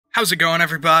How's it going,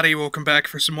 everybody? Welcome back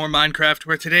for some more Minecraft,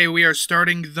 where today we are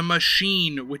starting The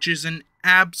Machine, which is an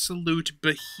absolute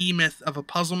behemoth of a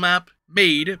puzzle map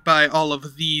made by all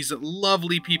of these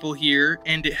lovely people here,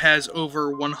 and it has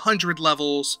over 100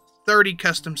 levels, 30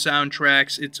 custom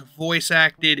soundtracks, it's voice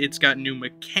acted, it's got new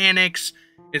mechanics,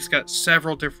 it's got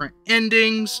several different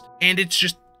endings, and it's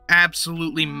just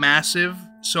absolutely massive,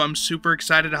 so I'm super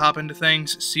excited to hop into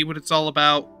things, see what it's all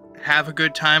about, have a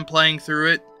good time playing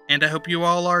through it, and I hope you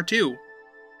all are too.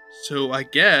 So I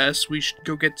guess we should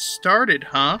go get started,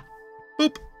 huh?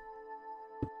 Boop!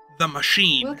 The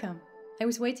Machine. Welcome. I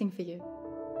was waiting for you.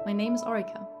 My name is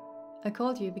Orica. I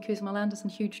called you because my land is in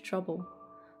huge trouble.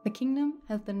 The kingdom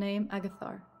has the name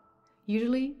Agathar.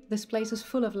 Usually, this place is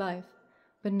full of life,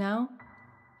 but now,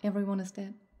 everyone is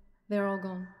dead. They're all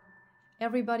gone.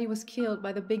 Everybody was killed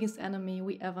by the biggest enemy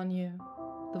we ever knew,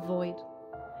 the Void.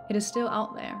 It is still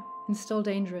out there, and still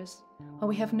dangerous, but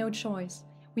we have no choice.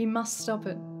 We must stop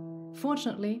it.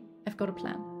 Fortunately, I've got a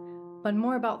plan, but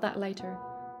more about that later.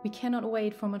 We cannot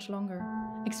wait for much longer.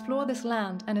 Explore this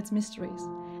land and its mysteries,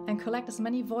 and collect as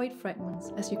many Void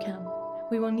fragments as you can.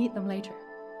 We will need them later.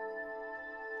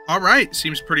 Alright,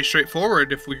 seems pretty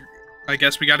straightforward. I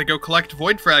guess we gotta go collect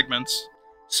Void fragments.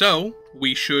 So,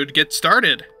 we should get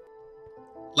started.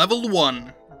 Level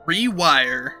 1,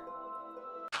 Rewire.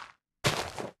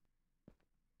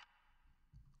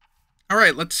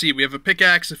 Alright, let's see. We have a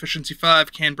pickaxe, efficiency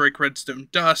 5, can break redstone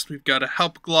dust. We've got a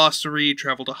help glossary,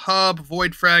 travel to hub,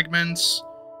 void fragments.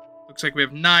 Looks like we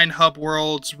have 9 hub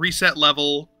worlds, reset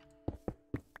level.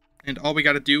 And all we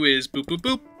gotta do is boop, boop,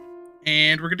 boop.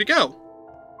 And we're good to go.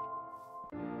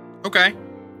 Okay.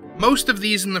 Most of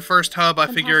these in the first hub, I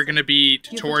figure, are gonna be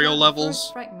tutorial levels. The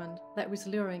first fragment that was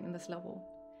luring in this level.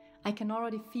 I can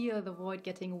already feel the void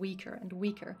getting weaker and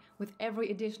weaker with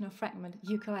every additional fragment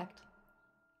you collect.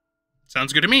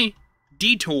 Sounds good to me.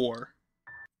 Detour.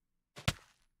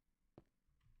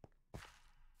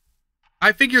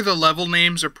 I figure the level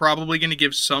names are probably going to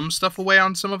give some stuff away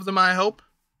on some of them, I hope.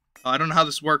 I don't know how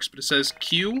this works, but it says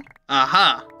Q.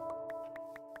 Aha!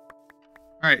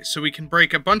 Alright, so we can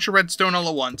break a bunch of redstone all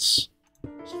at once. So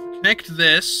if we connect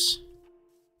this.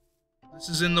 This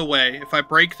is in the way. If I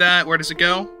break that, where does it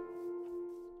go?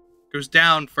 It goes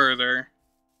down further.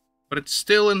 But it's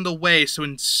still in the way, so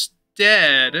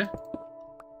instead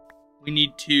we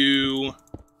need to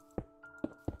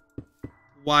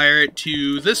wire it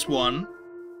to this one.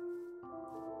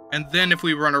 And then if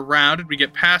we run around and we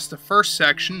get past the first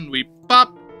section, we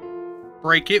pop,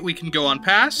 break it, we can go on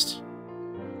past.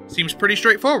 Seems pretty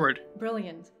straightforward.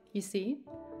 Brilliant. You see,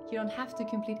 you don't have to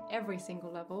complete every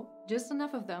single level, just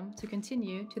enough of them to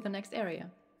continue to the next area.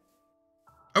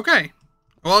 Okay.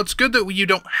 Well, it's good that you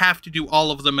don't have to do all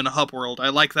of them in a hub world. I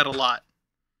like that a lot.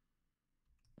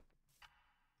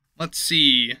 Let's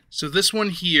see. So this one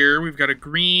here, we've got a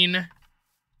green.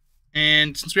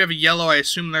 And since we have a yellow, I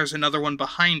assume there's another one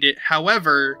behind it.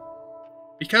 However,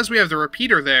 because we have the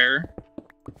repeater there,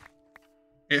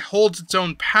 it holds its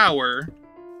own power.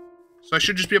 So I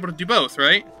should just be able to do both,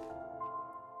 right?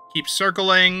 Keep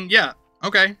circling. Yeah,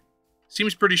 okay.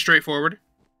 Seems pretty straightforward.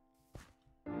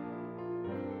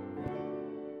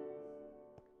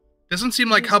 Doesn't seem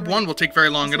like Hub 1 will take very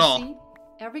long at all.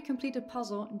 Every completed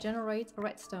puzzle generates a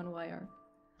redstone wire.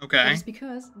 Okay. That is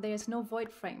because there is no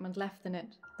void fragment left in it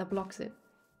that blocks it.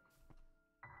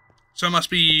 So I must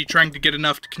be trying to get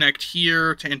enough to connect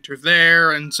here, to enter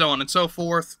there, and so on and so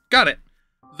forth. Got it.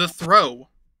 The throw.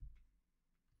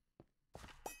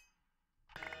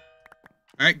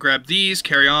 Alright, grab these,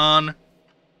 carry on.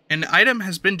 An item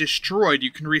has been destroyed.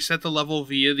 You can reset the level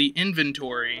via the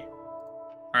inventory.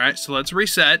 Alright, so let's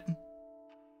reset.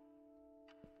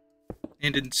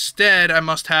 And instead, I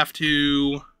must have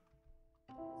to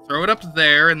throw it up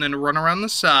there and then run around the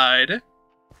side.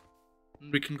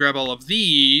 And we can grab all of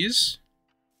these.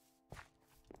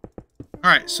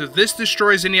 Alright, so this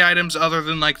destroys any items other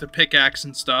than, like, the pickaxe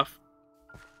and stuff.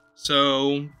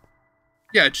 So,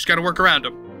 yeah, just gotta work around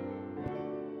them.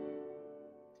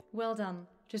 Well done.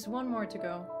 Just one more to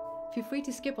go. Feel free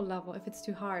to skip a level if it's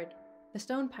too hard. The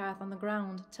stone path on the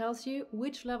ground tells you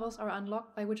which levels are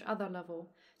unlocked by which other level,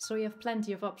 so you have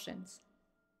plenty of options.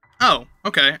 Oh,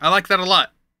 okay. I like that a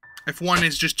lot. If one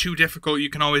is just too difficult, you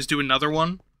can always do another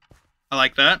one. I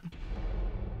like that.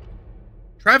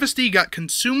 Travesty got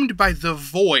consumed by the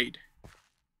Void.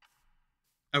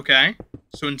 Okay.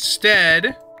 So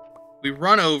instead, we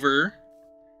run over,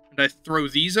 and I throw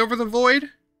these over the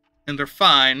Void, and they're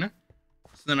fine.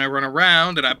 So then I run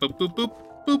around, and I boop, boop, boop,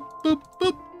 boop, boop,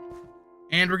 boop.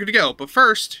 And we're good to go. But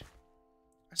first,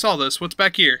 I saw this. What's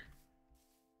back here?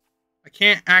 I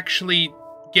can't actually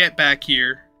get back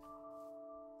here.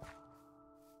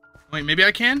 Wait, maybe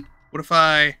I can? What if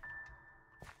I...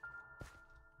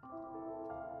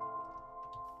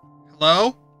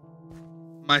 Hello?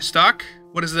 Am I stuck?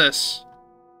 What is this?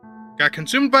 Got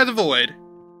consumed by the void.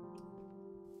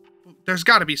 There's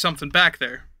gotta be something back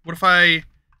there. What if I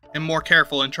am more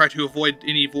careful and try to avoid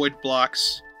any void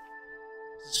blocks?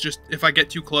 It's just, if I get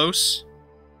too close...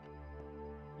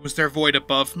 Was there void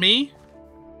above me?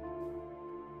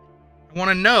 I want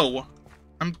to know.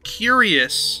 I'm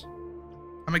curious.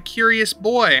 I'm a curious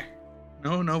boy.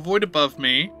 No, no void above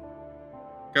me.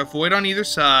 Got void on either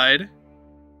side.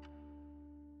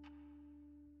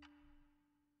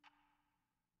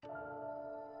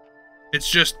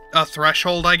 It's just a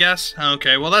threshold, I guess?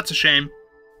 Okay, well that's a shame.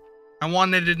 I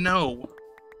wanted to know.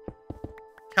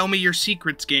 Tell me your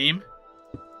secrets, game.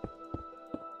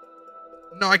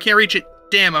 No, I can't reach it.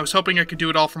 Damn, I was hoping I could do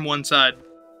it all from one side.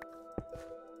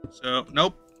 So,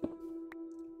 nope.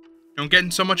 Don't get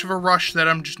in so much of a rush that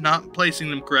I'm just not placing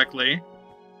them correctly.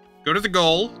 Go to the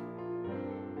goal.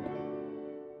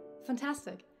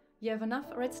 Fantastic. You have enough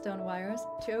redstone wires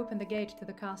to open the gate to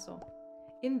the castle.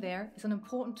 In there is an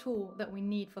important tool that we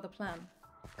need for the plan.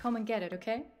 Come and get it,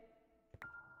 okay?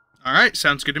 Alright,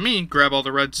 sounds good to me. Grab all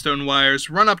the redstone wires,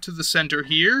 run up to the center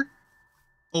here.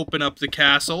 Open up the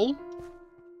castle.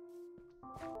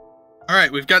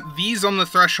 Alright, we've got these on the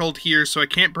threshold here, so I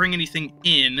can't bring anything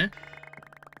in.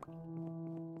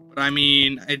 But I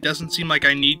mean, it doesn't seem like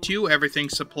I need to.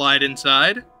 Everything's supplied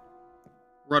inside.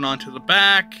 Run onto the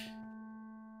back.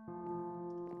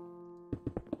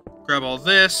 Grab all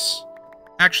this.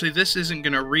 Actually, this isn't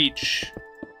going to reach.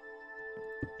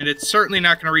 And it's certainly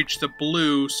not going to reach the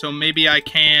blue, so maybe I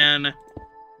can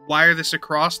wire this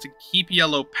across to keep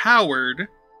yellow powered.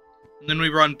 And then we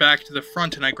run back to the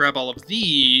front and I grab all of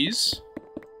these.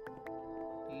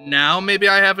 Now maybe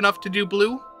I have enough to do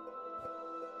blue?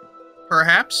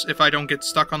 Perhaps, if I don't get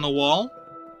stuck on the wall.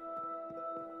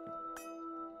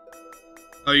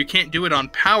 Oh, you can't do it on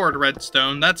powered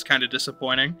redstone. That's kind of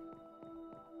disappointing.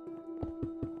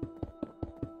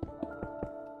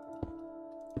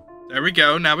 There we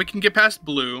go. Now we can get past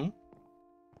blue.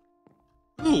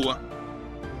 Ooh.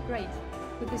 Great.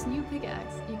 With this new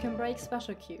pickaxe, you can break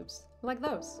special cubes, like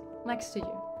those, next to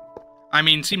you. I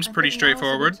mean, seems pretty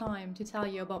straightforward. Now's the time to tell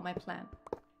you about my plan.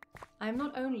 I am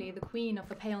not only the queen of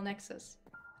the Pale Nexus,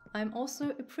 I am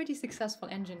also a pretty successful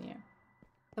engineer.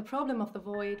 The problem of the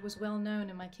void was well known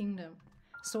in my kingdom,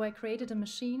 so I created a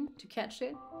machine to catch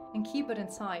it and keep it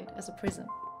inside as a prison.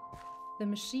 The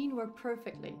machine worked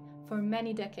perfectly for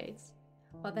many decades,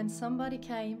 but then somebody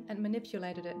came and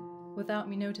manipulated it without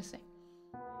me noticing.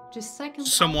 Just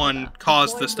seconds Someone after that,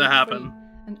 caused the this void to broke happen. free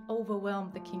and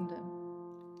overwhelmed the kingdom.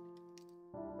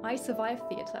 I survived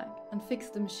the attack and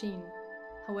fixed the machine.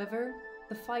 However,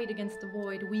 the fight against the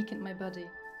void weakened my body.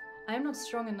 I am not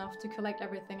strong enough to collect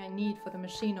everything I need for the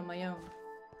machine on my own.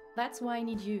 That's why I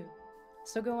need you.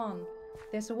 So go on.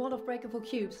 There's a wall of breakable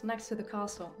cubes next to the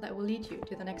castle that will lead you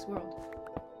to the next world.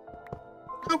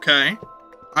 Okay.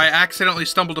 I accidentally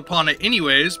stumbled upon it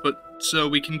anyways, but so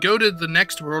we can go to the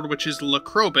next world, which is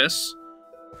Lacrobus.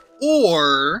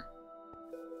 Or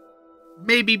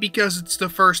maybe because it's the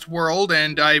first world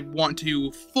and I want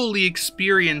to fully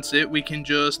experience it, we can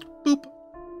just, boop,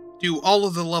 do all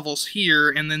of the levels here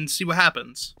and then see what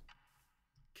happens.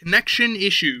 Connection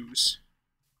issues.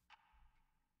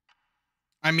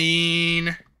 I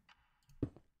mean,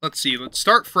 let's see, let's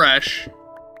start fresh.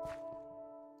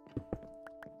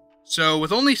 So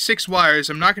with only 6 wires,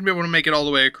 I'm not going to be able to make it all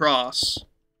the way across.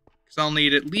 Because I'll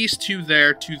need at least 2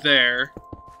 there, 2 there.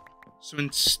 So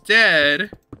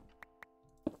instead,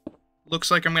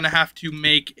 looks like I'm going to have to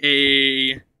make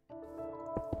a...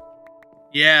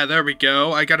 Yeah, there we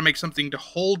go. I got to make something to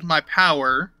hold my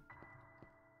power.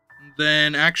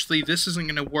 Then, actually, this isn't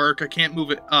going to work. I can't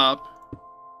move it up.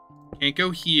 Can't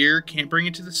go here. Can't bring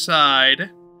it to the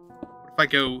side. What if I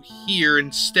go here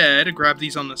instead? Grab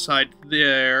these on the side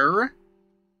there.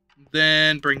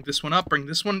 Then bring this one up. Bring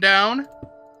this one down.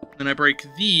 Then I break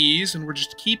these. And we're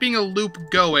just keeping a loop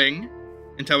going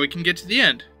until we can get to the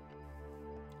end.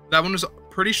 That one was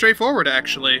pretty straightforward,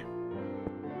 actually.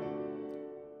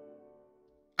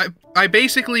 I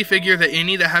basically figure that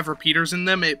any that have repeaters in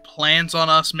them, it plans on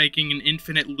us making an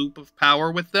infinite loop of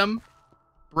power with them.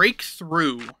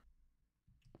 Breakthrough.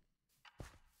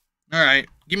 Alright,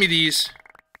 give me these.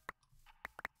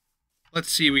 Let's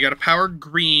see, we got to power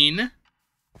green.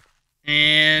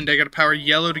 And I got to power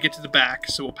yellow to get to the back.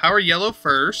 So we'll power yellow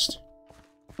first.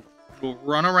 We'll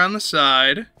run around the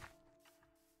side.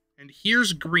 And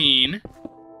here's green.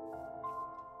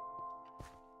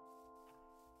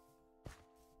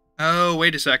 Oh,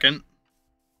 wait a second.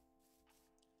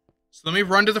 So let me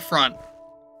run to the front.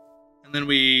 And then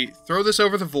we throw this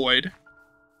over the void.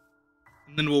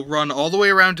 And then we'll run all the way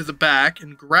around to the back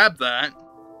and grab that.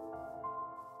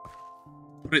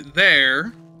 Put it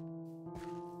there.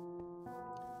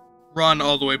 Run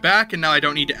all the way back, and now I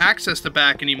don't need to access the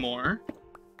back anymore.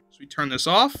 So we turn this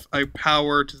off. I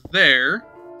power to there.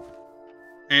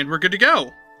 And we're good to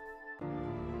go.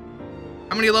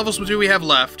 How many levels do we have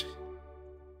left?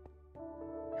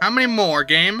 How many more,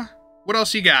 game? What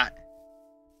else you got?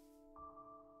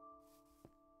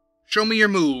 Show me your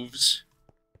moves.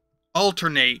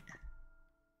 Alternate.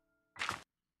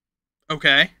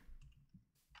 Okay.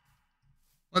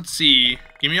 Let's see.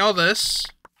 Give me all this.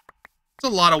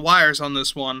 There's a lot of wires on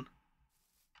this one.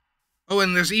 Oh,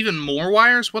 and there's even more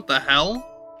wires? What the hell?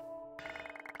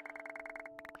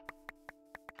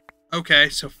 Okay,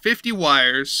 so 50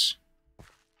 wires.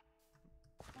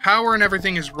 Power and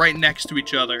everything is right next to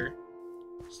each other.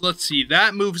 So let's see.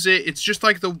 That moves it. It's just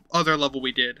like the other level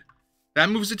we did. That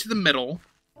moves it to the middle.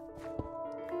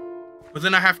 But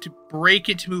then I have to break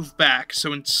it to move back.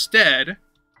 So instead,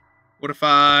 what if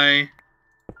I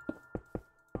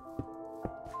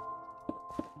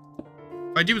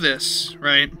do this,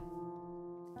 right?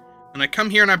 And I come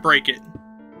here and I break it.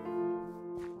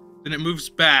 Then it moves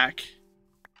back.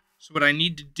 So what I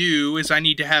need to do is I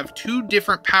need to have two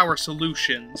different power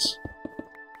solutions.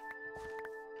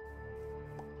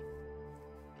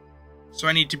 So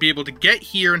I need to be able to get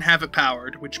here and have it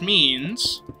powered, which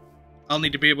means I'll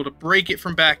need to be able to break it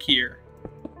from back here.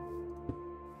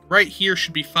 Right here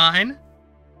should be fine.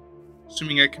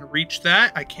 Assuming I can reach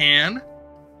that, I can.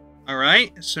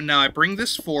 Alright, so now I bring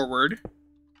this forward.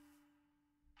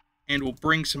 And we'll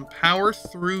bring some power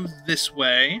through this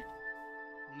way.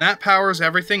 And that powers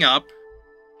everything up.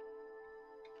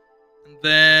 And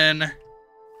then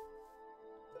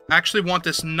I actually want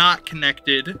this not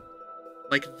connected.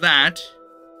 Like that.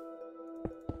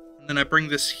 And then I bring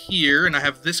this here, and I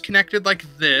have this connected like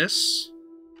this.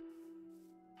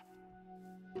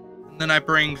 And then I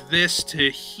bring this to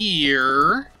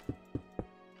here.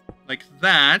 Like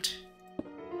that.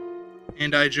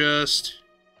 And I just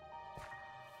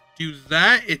do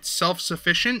that. It's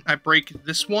self-sufficient. I break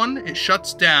this one. It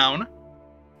shuts down.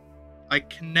 I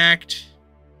connect.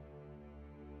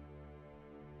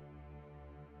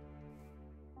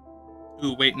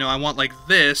 Ooh, wait, no, I want like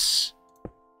this.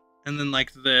 And then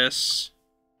like this.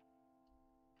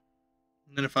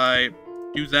 And then if I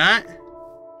do that, and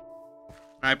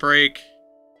I break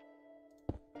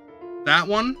that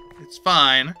one, it's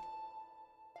fine.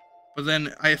 But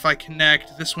then if I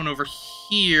connect this one over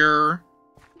here,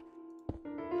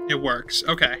 it works.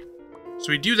 Okay. So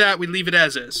we do that, we leave it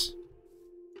as is.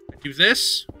 I do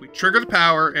this, we trigger the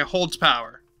power, it holds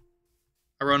power.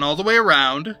 I run all the way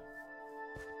around.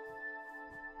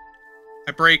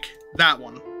 I break that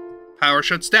one. Power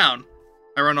shuts down.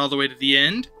 I run all the way to the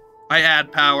end. I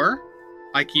add power.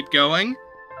 I keep going.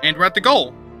 And we're at the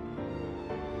goal.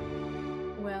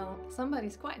 Well,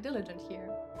 somebody's quite diligent here.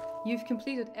 You've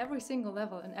completed every single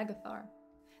level in Agathar.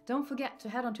 Don't forget to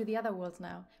head on to the other worlds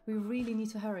now. We really need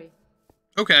to hurry.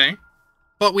 Okay.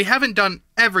 But we haven't done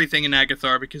everything in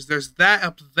Agathar because there's that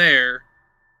up there.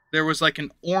 There was like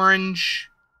an orange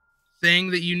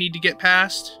thing that you need to get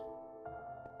past.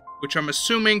 Which I'm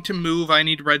assuming to move I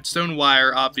need redstone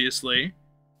wire, obviously.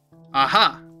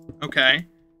 Aha! Okay.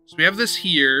 So we have this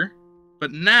here.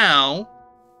 But now,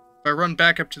 if I run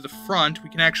back up to the front, we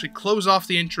can actually close off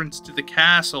the entrance to the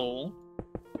castle.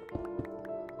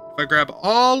 If I grab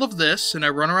all of this and I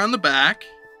run around the back,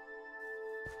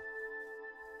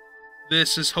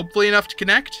 this is hopefully enough to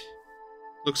connect.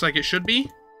 Looks like it should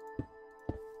be.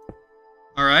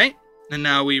 Alright. And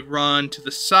now we run to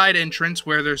the side entrance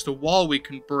where there's the wall we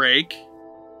can break.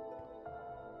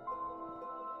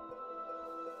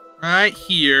 Right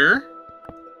here.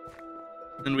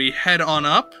 Then we head on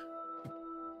up.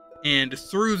 And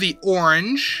through the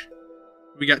orange,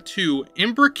 we got two.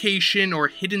 Imbrication or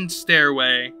hidden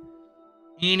stairway.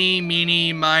 Eeny,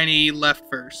 meeny, miny, left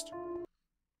first.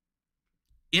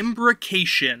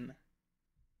 Imbrication.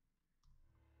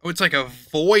 Oh, it's like a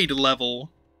void level.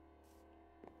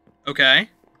 Okay.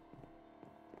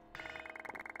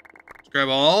 Let's grab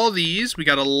all these. We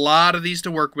got a lot of these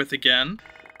to work with again.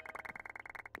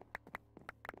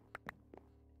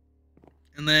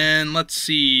 And then, let's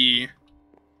see.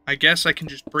 I guess I can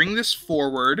just bring this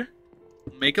forward.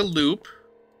 Make a loop.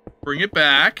 Bring it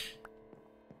back.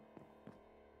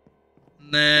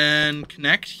 And then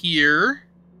connect here.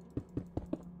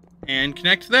 And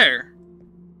connect there.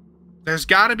 There's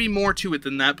got to be more to it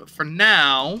than that, but for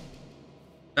now,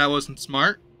 that wasn't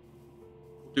smart.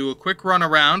 We'll do a quick run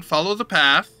around, follow the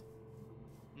path.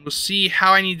 We'll see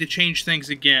how I need to change things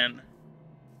again.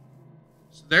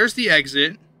 So there's the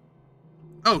exit.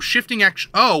 Oh, shifting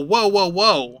action. Oh, whoa, whoa,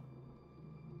 whoa.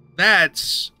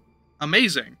 That's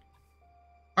amazing.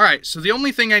 Alright, so the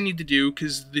only thing I need to do,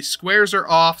 because the squares are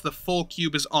off, the full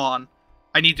cube is on,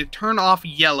 I need to turn off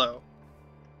yellow.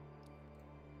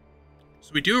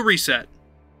 So we do a reset.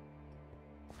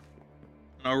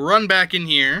 I'll run back in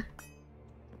here.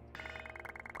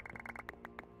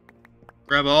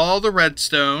 Grab all the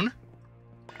redstone.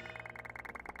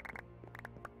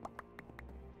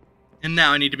 And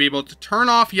now I need to be able to turn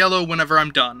off yellow whenever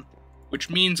I'm done. Which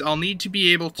means I'll need to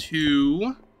be able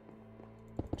to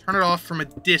turn it off from a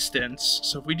distance.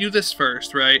 So if we do this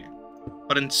first, right?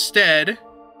 But instead,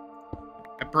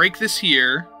 I break this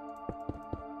here.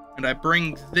 And I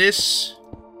bring this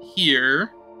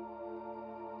here.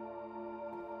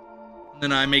 And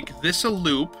then I make this a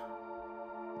loop.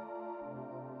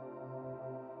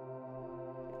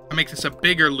 I make this a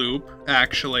bigger loop,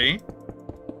 actually.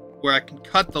 Where I can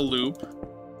cut the loop.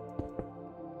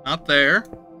 Not there.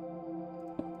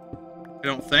 I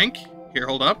don't think. Here,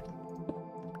 hold up.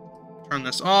 Turn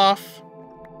this off.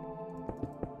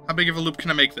 How big of a loop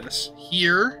can I make this?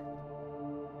 Here.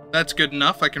 That's good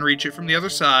enough. I can reach it from the other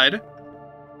side.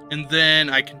 And then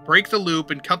I can break the loop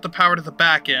and cut the power to the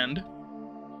back end.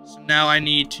 So now I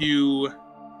need to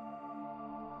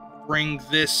bring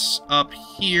this up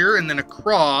here and then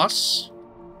across.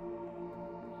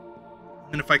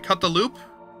 And if I cut the loop,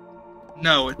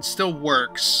 no, it still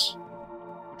works.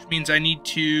 Which means I need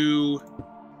to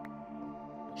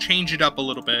change it up a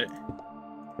little bit.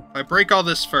 If I break all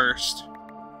this first,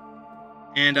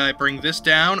 and I bring this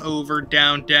down, over,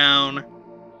 down, down,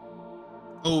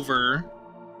 over.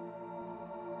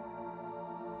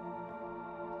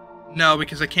 No,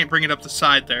 because I can't bring it up the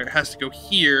side there. It has to go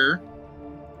here.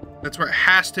 That's where it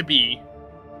has to be.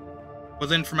 Well,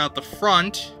 then from out the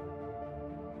front...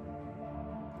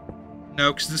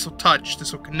 No, because this will touch.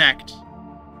 This will connect.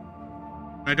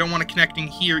 I don't want it connecting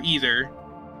here either.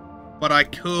 But I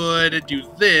could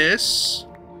do this.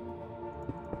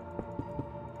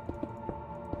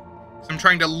 So I'm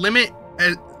trying to limit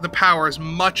the power as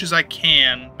much as I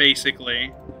can,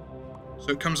 basically. So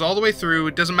it comes all the way through.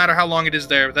 It doesn't matter how long it is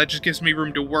there. That just gives me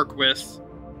room to work with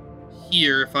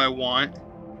here if I want.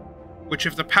 Which,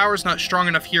 if the power's not strong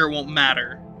enough here, it won't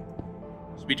matter.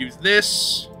 So we do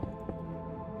this.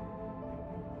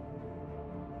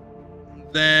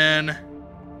 Then...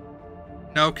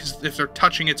 No, because if they're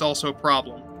touching, it's also a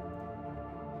problem.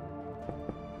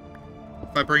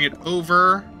 If I bring it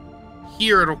over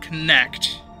here, it'll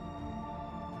connect.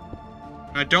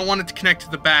 And I don't want it to connect to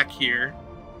the back here.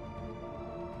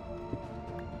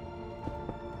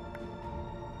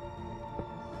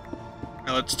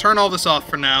 Now let's turn all this off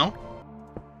for now.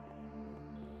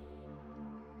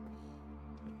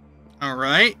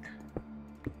 Alright.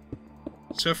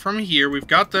 So from here, we've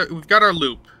got our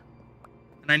loop.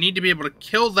 And I need to be able to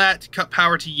kill that to cut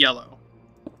power to yellow.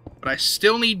 But I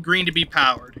still need green to be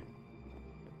powered.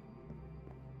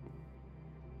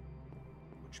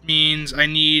 Which means I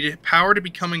need power to be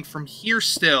coming from here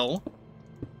still.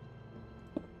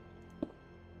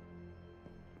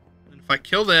 And if I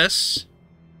kill this...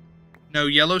 No,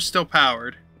 yellow's still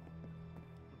powered.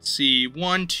 Let's see.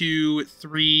 1, 2,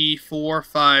 3, 4,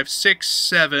 5, 6,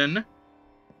 7...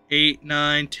 8,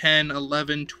 9, 10,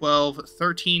 11, 12,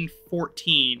 13,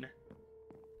 14.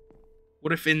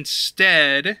 What if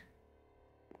instead... I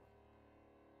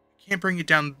can't bring it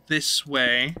down this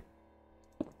way.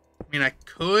 I mean, I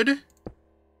could.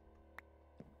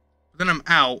 But then I'm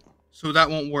out, so that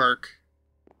won't work.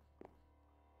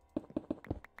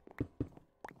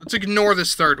 Let's ignore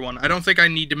this third one. I don't think I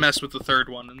need to mess with the third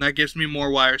one, and that gives me more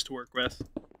wires to work with.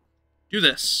 Do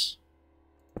this.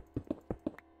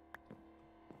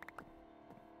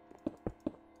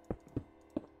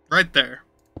 Right there.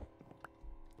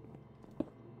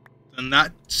 And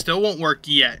that still won't work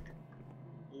yet.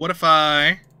 What if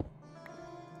I...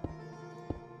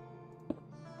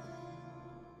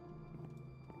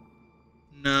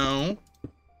 No.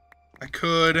 I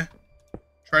could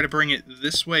try to bring it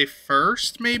this way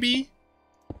first, maybe?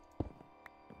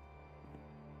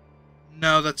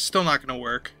 No, that's still not going to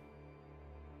work.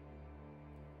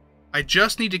 I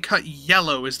just need to cut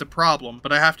yellow is the problem,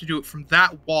 but I have to do it from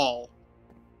that wall.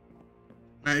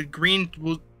 Green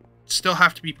will still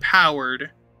have to be powered.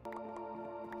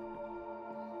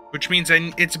 Which means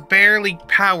it's barely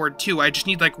powered, too. I just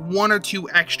need, like, 1 or 2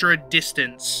 extra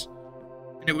distance.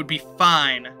 And it would be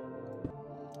fine.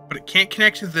 But it can't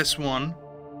connect to this one.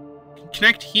 It can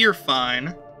connect here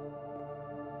fine.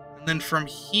 And then from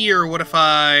here, what if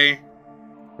I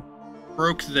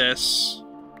broke this?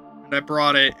 but I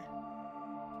brought it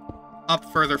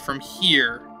up further from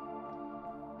here.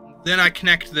 Then I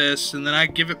connect this, and then I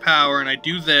give it power, and I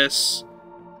do this,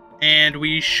 and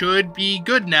we should be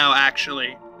good now,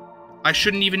 actually. I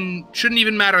shouldn't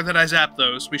even matter that I zap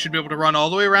those. We should be able to run all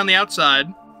the way around the outside.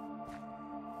 And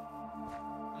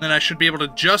then I should be able to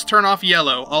just turn off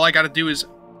yellow. All I gotta do is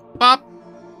pop,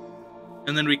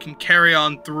 and then we can carry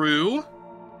on through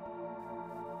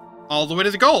all the way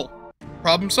to the goal.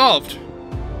 Problem solved.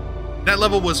 That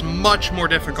level was much more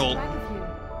difficult.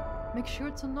 Make sure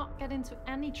to not get into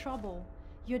any trouble.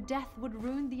 Your death would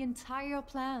ruin the entire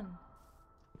plan.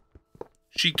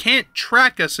 She can't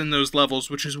track us in those levels,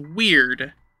 which is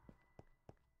weird.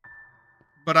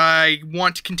 But I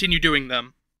want to continue doing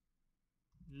them.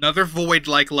 Another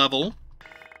void-like level.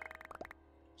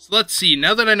 So let's see,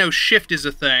 now that I know shift is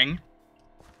a thing,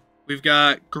 we've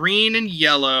got green and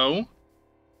yellow.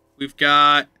 We've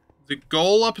got the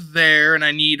goal up there, and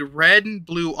I need red and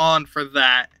blue on for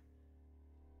that.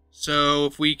 So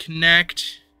if we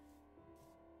connect...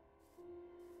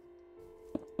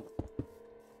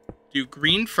 do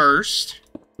green first.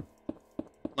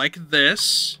 Like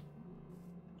this.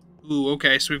 Ooh,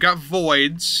 okay, so we've got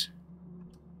voids.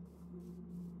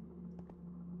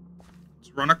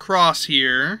 Let's run across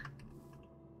here.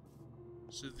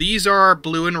 So these are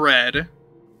blue and red.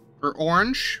 Or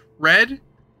orange? Red?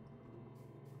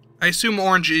 I assume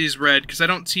orange is red, because I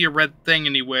don't see a red thing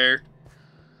anywhere.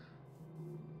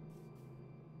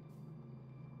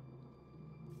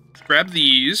 Let's grab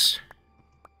these.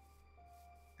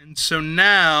 And so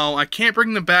now, I can't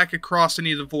bring them back across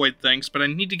any of the void things, but I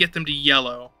need to get them to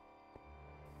yellow.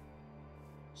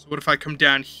 So what if I come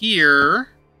down here,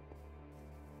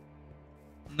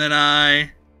 and then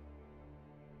I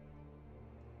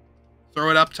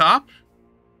throw it up top?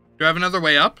 Do I have another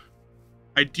way up?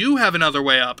 I do have another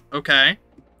way up. Okay.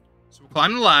 So we'll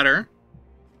climb the ladder,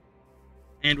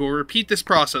 and we'll repeat this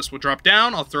process. We'll drop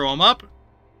down, I'll throw them up,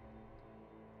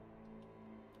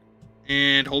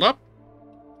 and hold up.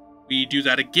 We do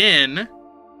that again,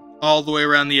 all the way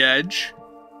around the edge.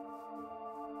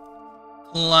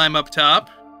 Climb up top.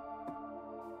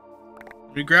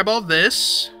 We grab all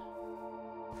this.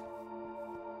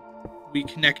 We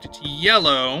connect it to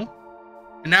yellow.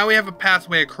 And now we have a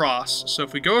pathway across. So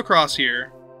if we go across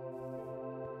here...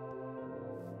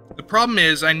 the problem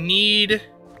is I need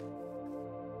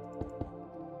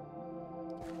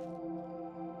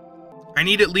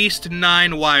at least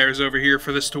 9 wires over here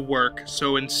for this to work.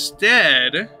 So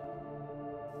instead,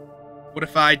 what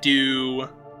if I do...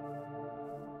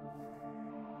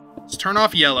 let's turn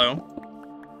off yellow.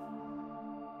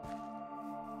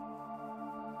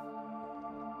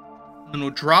 And then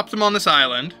we'll drop them on this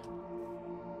island.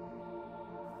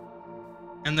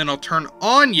 And then I'll turn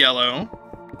on yellow.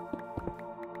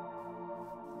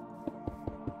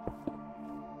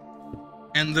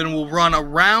 And then we'll run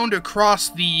around across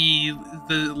the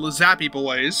Zappy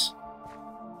boys.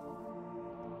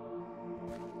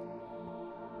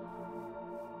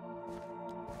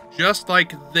 Just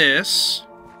like this.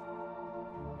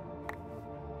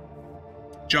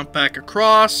 Jump back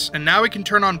across, and now we can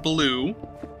turn on blue.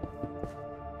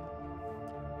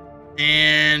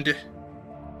 And it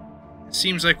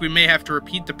seems like we may have to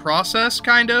repeat the process,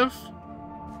 kind of.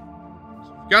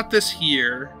 So we've got this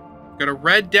here. Got a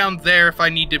red down there if I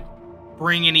need to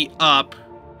bring any up.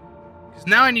 Because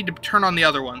now I need to turn on the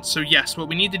other one. So yes, what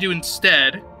we need to do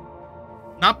instead,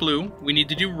 not blue, we need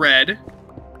to do red.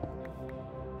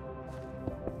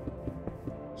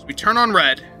 So we turn on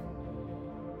red.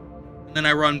 And then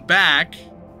I run back.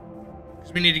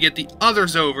 Because we need to get the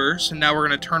others over. So now we're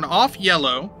going to turn off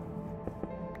yellow.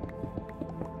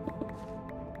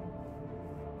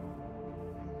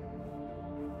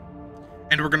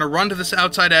 And we're going to run to this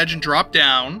outside edge and drop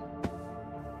down.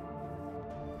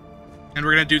 And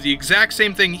we're going to do the exact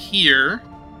same thing here.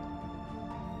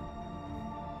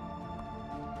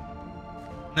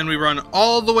 And then we run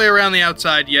all the way around the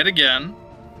outside yet again.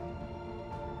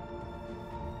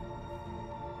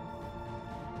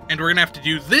 And we're going to have to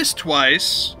do this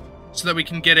twice so that we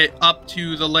can get it up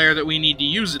to the layer that we need to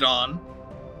use it on.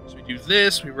 So we do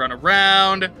this, we run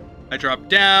around, I drop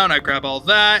down, I grab all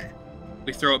that,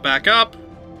 we throw it back up.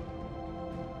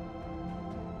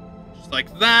 Just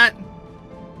like that.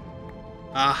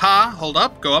 Aha, hold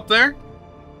up, go up there.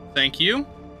 Thank you.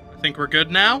 I think we're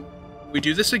good now. We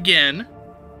do this again.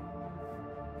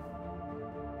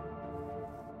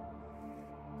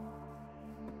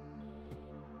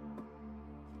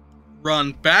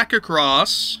 Run back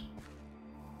across.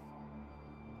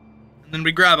 And then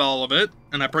we grab all of it,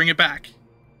 and I bring it back.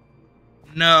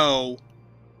 No.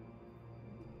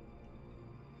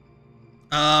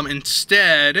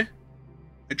 Instead,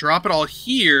 I drop it all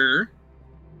here,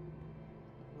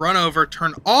 run over,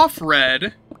 turn off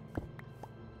red,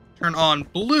 turn on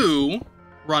blue,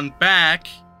 run back,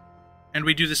 and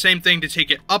we do the same thing to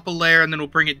take it up a layer, and then we'll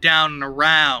bring it down and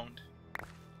around.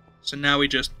 So now we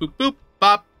just boop, boop,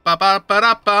 bop, bop, bop,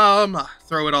 bop, bop,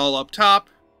 throw it all up top.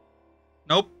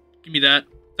 Nope, give me that.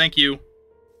 Thank you.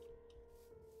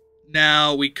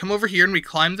 Now we come over here and we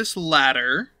climb this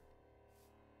ladder.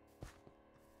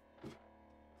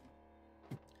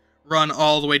 Run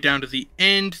all the way down to the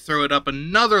end, throw it up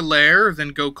another layer, then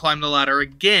go climb the ladder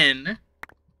again.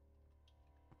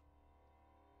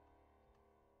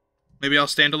 Maybe I'll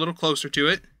stand a little closer to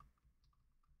it.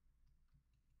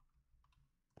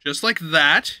 Just like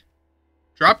that.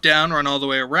 Drop down, run all the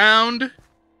way around.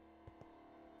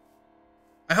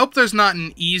 I hope there's not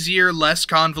an easier, less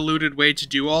convoluted way to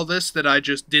do all this that I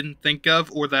just didn't think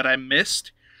of or that I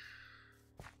missed.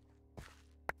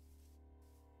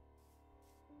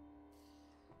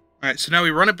 Alright, so now we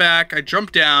run it back, I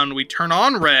jump down, we turn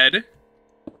on red.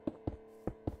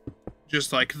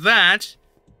 Just like that.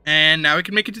 And now we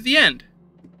can make it to the end.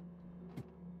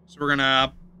 So we're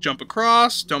gonna jump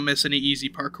across, don't miss any easy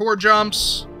parkour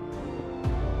jumps.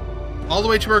 All the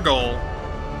way to our goal.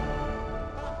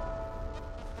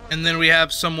 And then we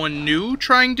have someone new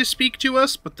trying to speak to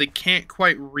us, but they can't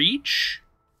quite reach.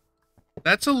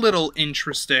 That's a little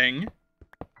interesting.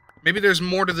 Maybe there's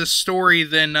more to this story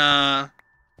than,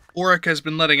 Orica has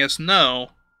been letting us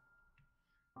know.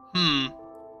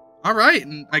 Alright,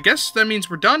 I guess that means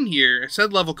we're done here. It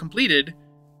said level completed.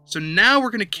 So now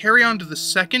we're going to carry on to the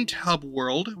second hub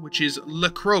world, which is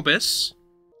Lacrobus.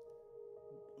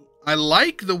 I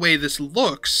like the way this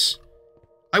looks.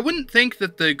 I wouldn't think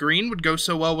that the green would go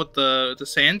so well with the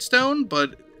sandstone,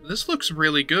 but this looks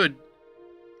really good.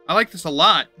 I like this a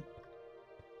lot.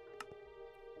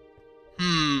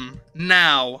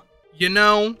 Now, you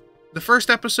know, the first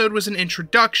episode was an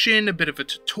introduction, a bit of a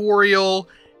tutorial.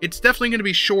 It's definitely going to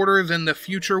be shorter than the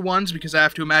future ones because I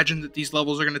have to imagine that these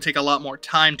levels are going to take a lot more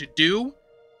time to do.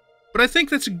 But I think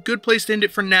that's a good place to end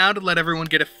it for now to let everyone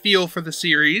get a feel for the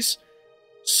series.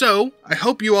 So, I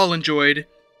hope you all enjoyed.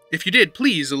 If you did,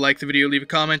 please like the video, leave a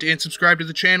comment, and subscribe to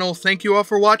the channel. Thank you all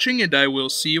for watching, and I will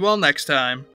see you all next time.